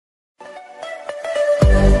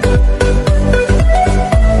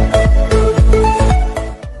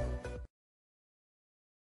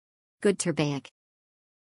Good Turbaic.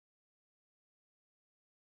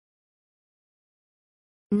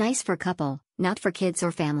 Nice for couple, not for kids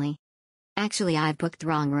or family. Actually, I've booked the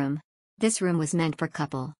wrong room. This room was meant for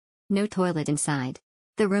couple. No toilet inside.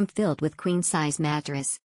 The room filled with queen-size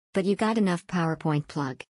mattress. But you got enough PowerPoint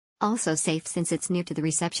plug. Also safe since it's near to the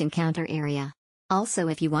reception counter area. Also,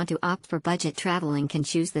 if you want to opt for budget traveling, can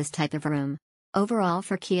choose this type of room. Overall,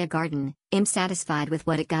 for Kea Garden, I'm satisfied with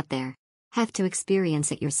what it got there. Have to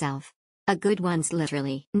experience it yourself. A good one's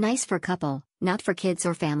literally nice for couple, not for kids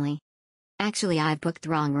or family. Actually, I've booked the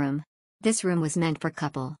wrong room. This room was meant for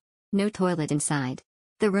couple. No toilet inside.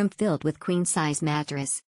 The room filled with queen-size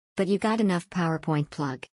mattress. But you got enough PowerPoint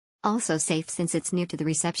plug. Also safe since it's near to the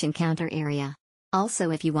reception counter area.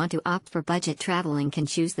 Also, if you want to opt for budget traveling, can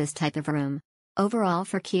choose this type of room. Overall,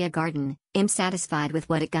 for Kea Garden, I'm satisfied with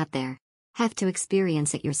what it got there. Have to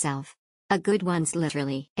experience it yourself. A good one's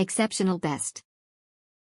literally exceptional best.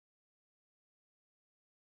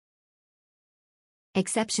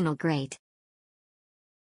 Exceptional great.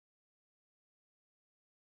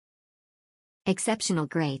 Exceptional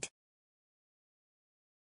great.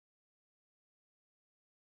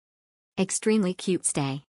 Extremely cute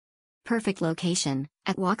stay. Perfect location,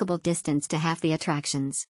 at walkable distance to half the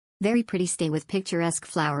attractions. Very pretty stay with picturesque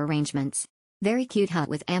flower arrangements. Very cute hut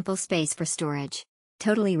with ample space for storage.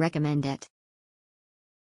 Totally recommend it.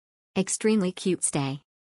 Extremely cute stay.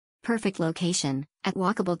 Perfect location, at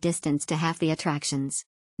walkable distance to half the attractions.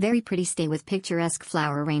 Very pretty stay with picturesque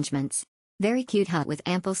flower arrangements. Very cute hut with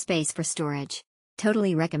ample space for storage.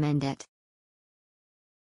 Totally recommend it.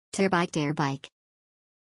 Turbaic.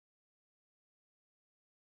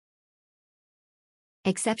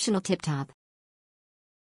 Exceptional tip-top.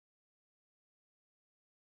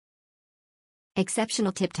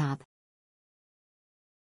 Exceptional tip-top.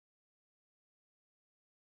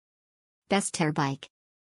 Best Turbaic.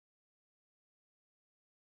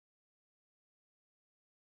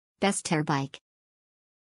 Best Turbaic.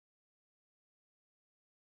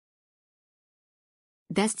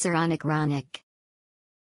 Best Ronic.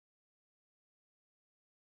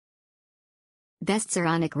 Best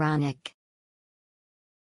Ronic.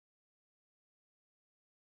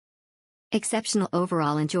 Exceptional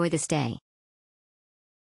overall, enjoy the stay.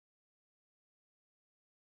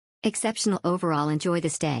 Exceptional overall, enjoy the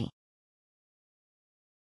stay.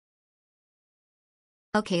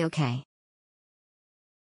 Okay.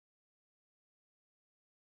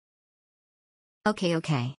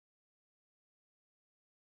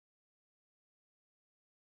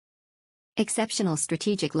 Exceptional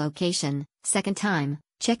strategic location, second time,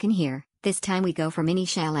 check in here, this time we go for mini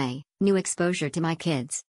chalet, new exposure to my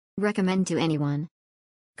kids. Recommend to anyone.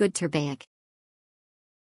 Good Turbaic.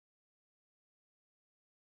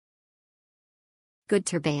 Good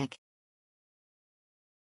Turbaic.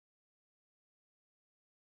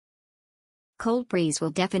 Cold breeze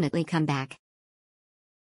will definitely come back.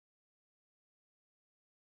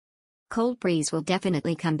 Cold breeze will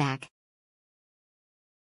definitely come back.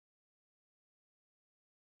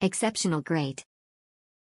 Exceptional great.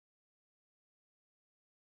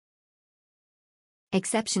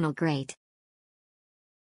 Exceptional great.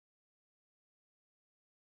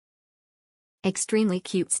 Extremely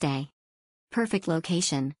cute stay. Perfect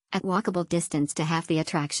location, at walkable distance to half the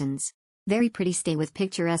attractions. Very pretty stay with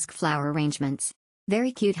picturesque flower arrangements.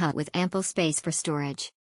 Very cute hut with ample space for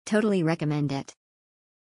storage. Totally recommend it.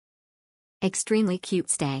 Extremely cute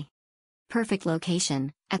stay. Perfect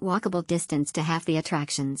location, at walkable distance to half the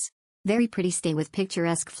attractions. Very pretty stay with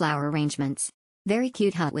picturesque flower arrangements. Very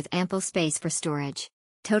cute hut with ample space for storage.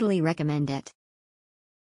 Totally recommend it.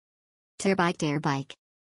 Turbaic.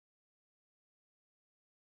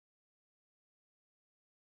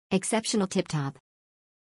 Exceptional tip-top.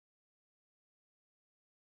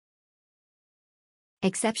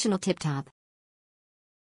 Exceptional tip-top.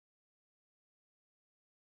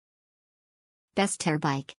 Best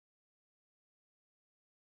Turbaic.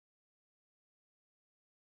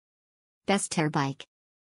 Best Turbaic.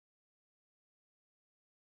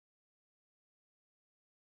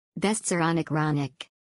 Best Ronic.